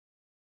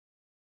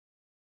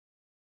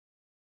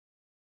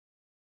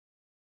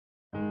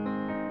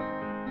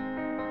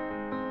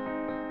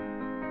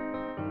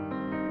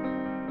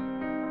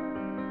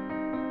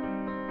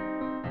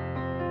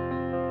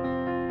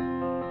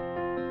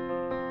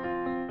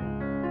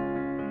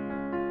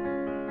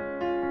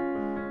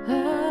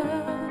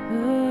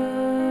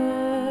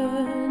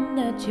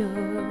that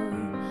you're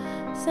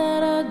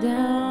settled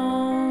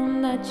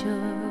down, that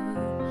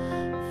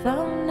you're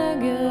found a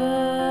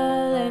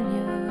girl and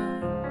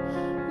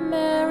you're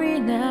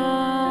married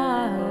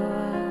now.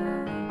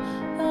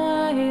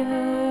 I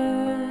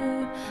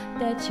heard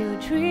that your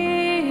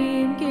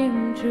dream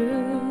came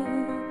true.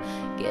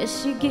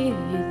 Guess she gave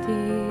you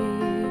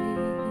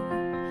things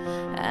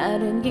I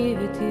didn't give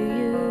it to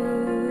you.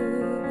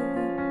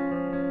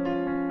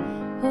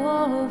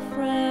 Oh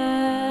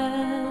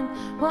friend,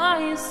 why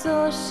you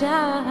so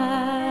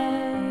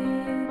shy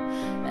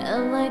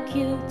and like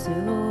you to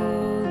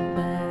hold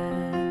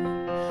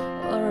back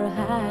or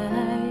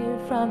hide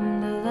from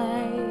the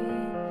light?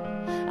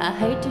 I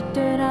hate to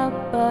turn up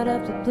out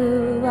of the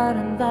blue,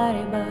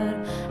 uninvited, but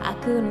I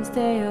couldn't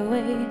stay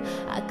away.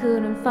 I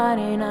couldn't find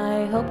it.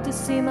 I hope to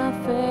see my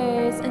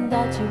face and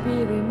that you'll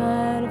be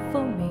reminded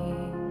for me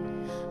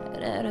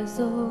that it's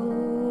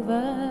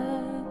over.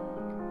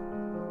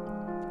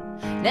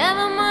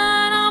 Never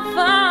mind, I'll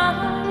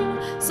find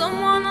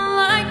someone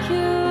like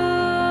you.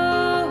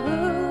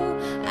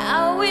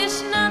 I wish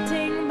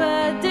nothing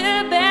but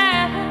the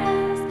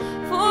best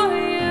for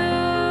you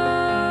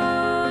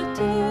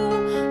too.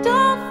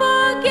 Don't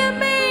forget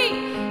me,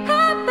 I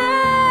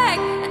beg,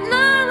 and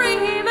I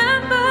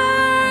remember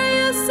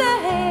you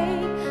say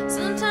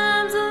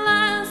sometimes it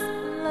lasts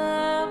in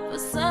love,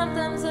 but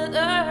sometimes it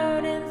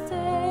hurts and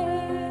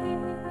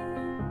stays.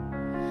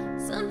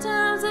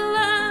 Sometimes it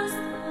lasts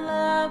in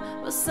love,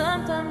 but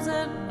sometimes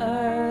it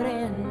hurts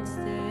and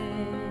stays.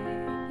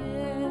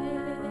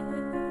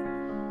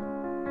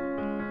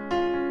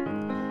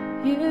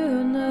 You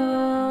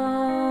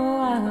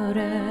know how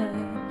the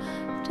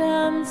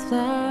times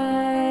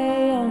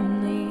fly.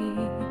 Only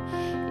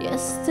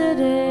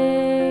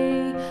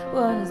yesterday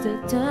was the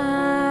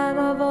time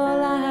of our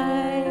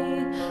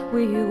life.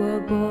 We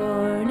were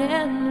born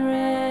and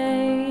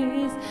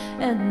raised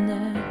in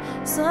the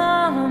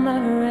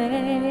summer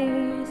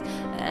rays,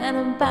 and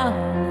I'm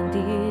bound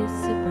in this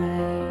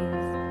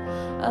surprise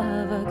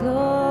of our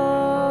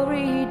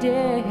glory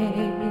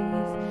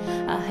days.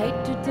 I hate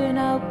to turn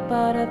up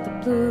out of the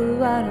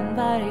blue,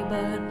 uninvited,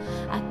 but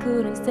I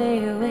couldn't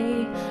stay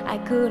away. I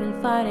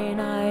couldn't find it.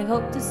 I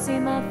hope to see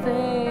my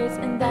face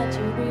and that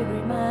you'll be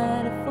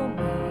reminded for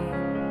me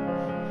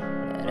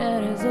that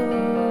it is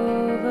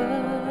over.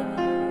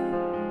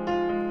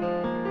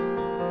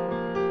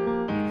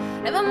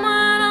 Never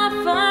mind, I'll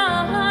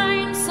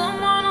find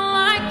someone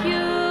like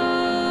you.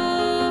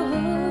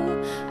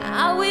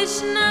 I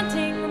wish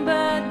nothing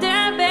but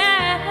the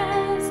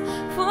best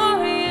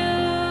for you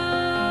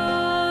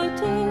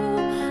too.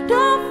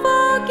 Don't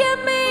forget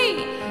me,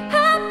 I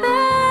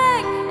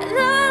beg, and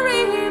I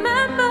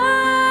remember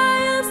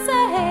you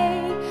say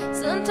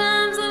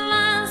sometimes it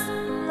lasts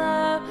in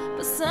love,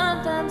 but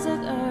sometimes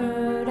it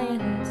hurts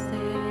and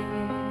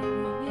stays.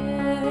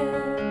 Yeah.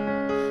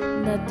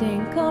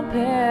 Nothing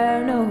compare,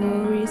 no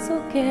worries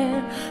or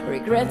care,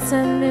 regrets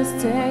and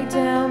mistakes,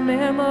 our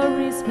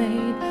memories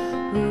made.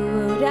 Who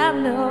would have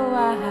known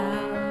how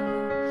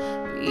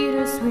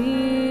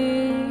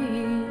bittersweet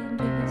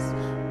this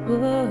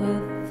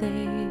would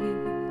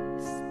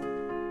taste?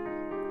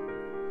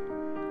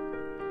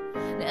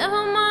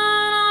 Never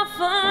mind, I'll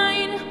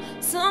find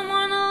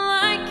someone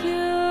like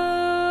you.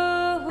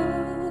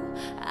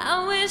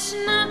 I wish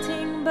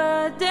nothing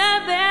but the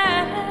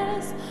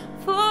best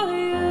for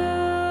you.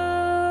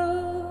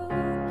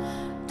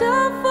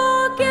 Don't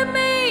forget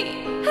me,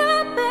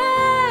 I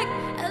beg,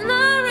 and I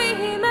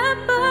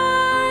remember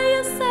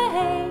you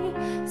say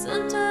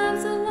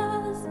sometimes it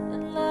lasts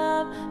in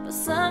love, but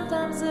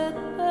sometimes it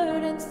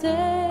hurts and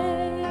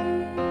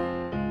stays.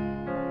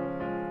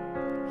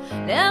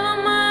 Never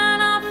mind,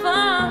 I'll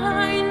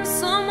find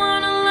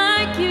someone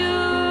like you.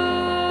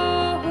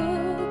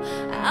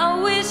 I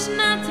wish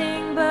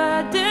nothing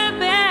but the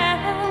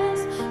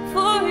best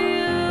for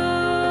you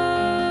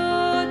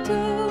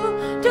too.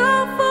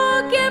 Don't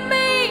forget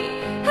me,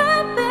 I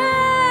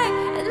beg,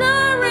 and I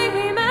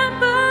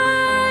remember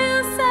you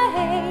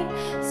say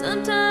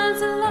sometimes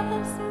it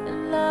lasts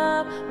in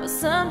love, but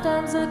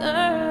sometimes it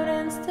hurts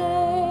and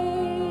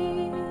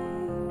stays.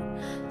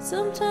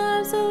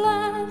 Sometimes it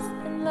lasts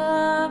in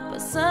love,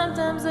 but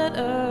sometimes it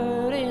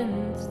hurts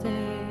and